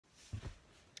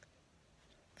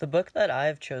The book that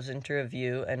I've chosen to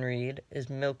review and read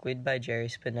is Milkweed by Jerry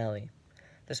Spinelli.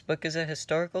 This book is a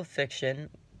historical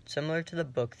fiction similar to The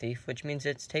Book Thief, which means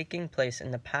it's taking place in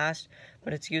the past,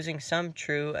 but it's using some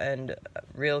true and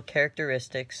real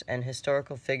characteristics and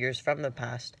historical figures from the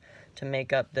past to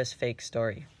make up this fake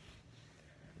story.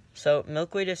 So,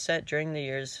 Milkweed is set during the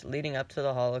years leading up to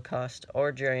the Holocaust,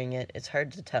 or during it, it's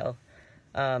hard to tell.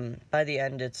 By the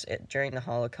end, it's during the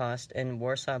Holocaust in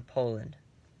Warsaw, Poland.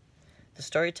 The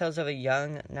story tells of a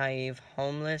young, naive,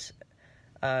 homeless,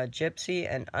 gypsy,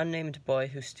 and unnamed boy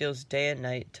who steals day and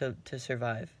night to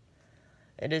survive.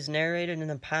 It is narrated in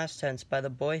the past tense by the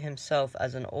boy himself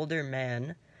as an older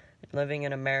man living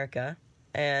in America,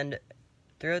 and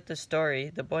throughout the story,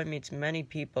 the boy meets many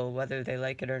people, whether they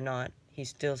like it or not. He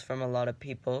steals from a lot of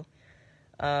people,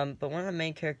 but one of the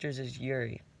main characters is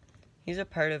Yuri. He's a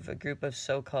part of a group of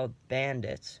so-called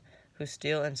bandits who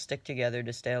steal and stick together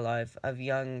to stay alive of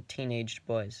young teenaged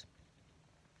boys.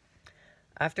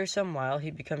 After some while,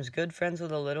 he becomes good friends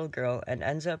with a little girl and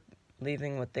ends up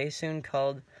leaving what they soon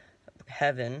called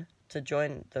heaven to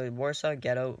join the Warsaw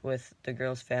Ghetto with the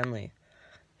girl's family.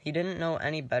 He didn't know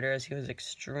any better as he was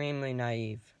extremely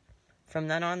naive. From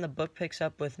then on, the book picks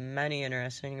up with many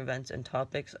interesting events and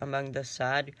topics among the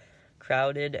sad,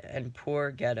 crowded, and poor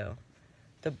ghetto.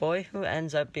 The boy who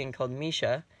ends up being called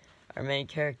Misha, our main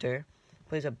character,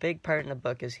 plays a big part in the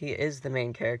book as he is the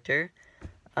main character,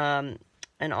 and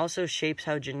also shapes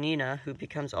how Janina, who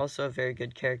becomes also a very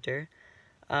good character,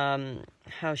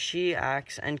 how she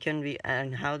acts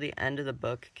and how the end of the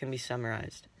book can be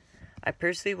summarized. I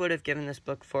personally would have given this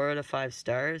book 4 out of 5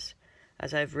 stars,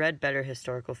 as I've read better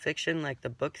historical fiction like The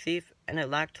Book Thief, and it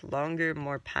lacked longer,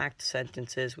 more packed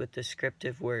sentences with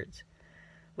descriptive words.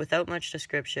 Without much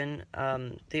description,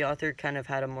 the author kind of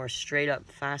had a more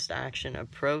straight-up, fast-action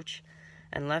approach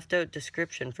and left out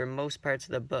description for most parts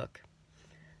of the book.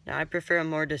 Now, I prefer a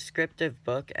more descriptive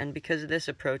book, and because of this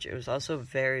approach, it was also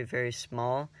very, very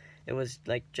small. It was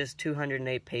like just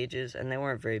 208 pages, and they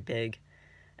weren't very big.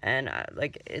 And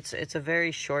it's a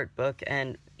very short book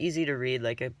and easy to read.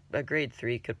 Like a grade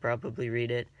 3 could probably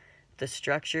read it. The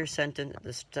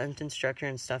sentence structure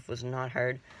and stuff was not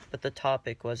hard, but the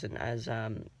topic wasn't as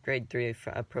grade 3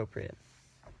 appropriate.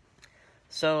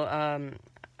 So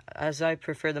as I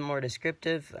prefer the more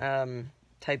descriptive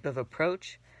type of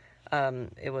approach,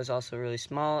 it was also really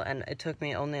small, and it took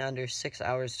me only under 6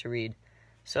 hours to read.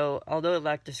 So, although it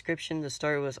lacked description, the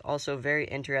story was also very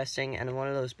interesting, and one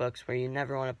of those books where you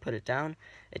never want to put it down.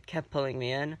 It kept pulling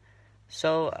me in.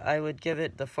 So, I would give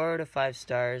it the 4 out of 5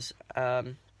 stars.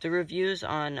 The reviews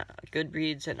on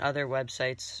Goodreads and other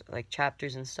websites, like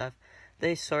Chapters and stuff,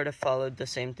 they sort of followed the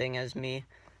same thing as me,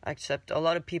 except a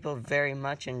lot of people very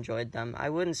much enjoyed them. I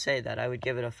wouldn't say that I would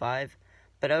give it a 5,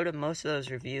 but out of most of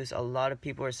those reviews, a lot of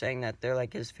people were saying that they're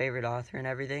like his favorite author and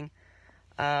everything.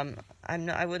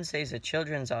 I wouldn't say he's a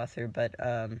children's author, but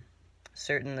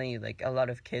certainly like a lot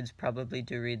of kids probably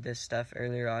do read this stuff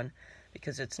earlier on,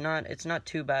 because it's not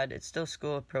too bad. It's still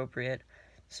school appropriate,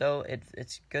 so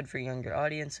it's good for younger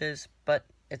audiences, but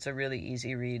it's a really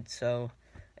easy read, so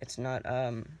it's not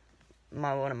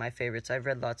one of my favorites. I've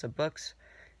read lots of books,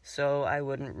 so I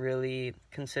wouldn't really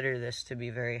consider this to be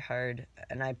very hard,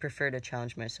 and I prefer to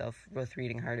challenge myself with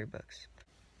reading harder books.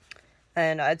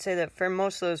 And I'd say that for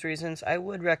most of those reasons, I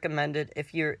would recommend it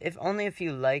if only if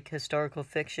you like historical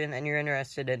fiction and you're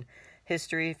interested in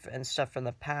history and stuff from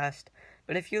the past.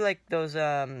 But if you like those,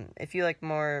 if you like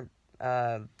more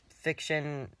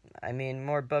fiction,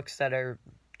 more books that are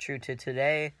true to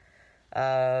today,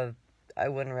 I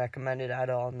wouldn't recommend it at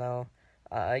all. No,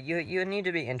 you need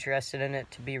to be interested in it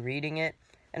to be reading it.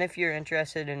 And if you're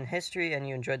interested in history and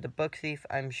you enjoyed The Book Thief,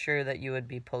 I'm sure that you would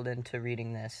be pulled into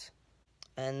reading this.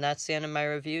 And that's the end of my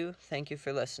review. Thank you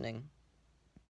for listening.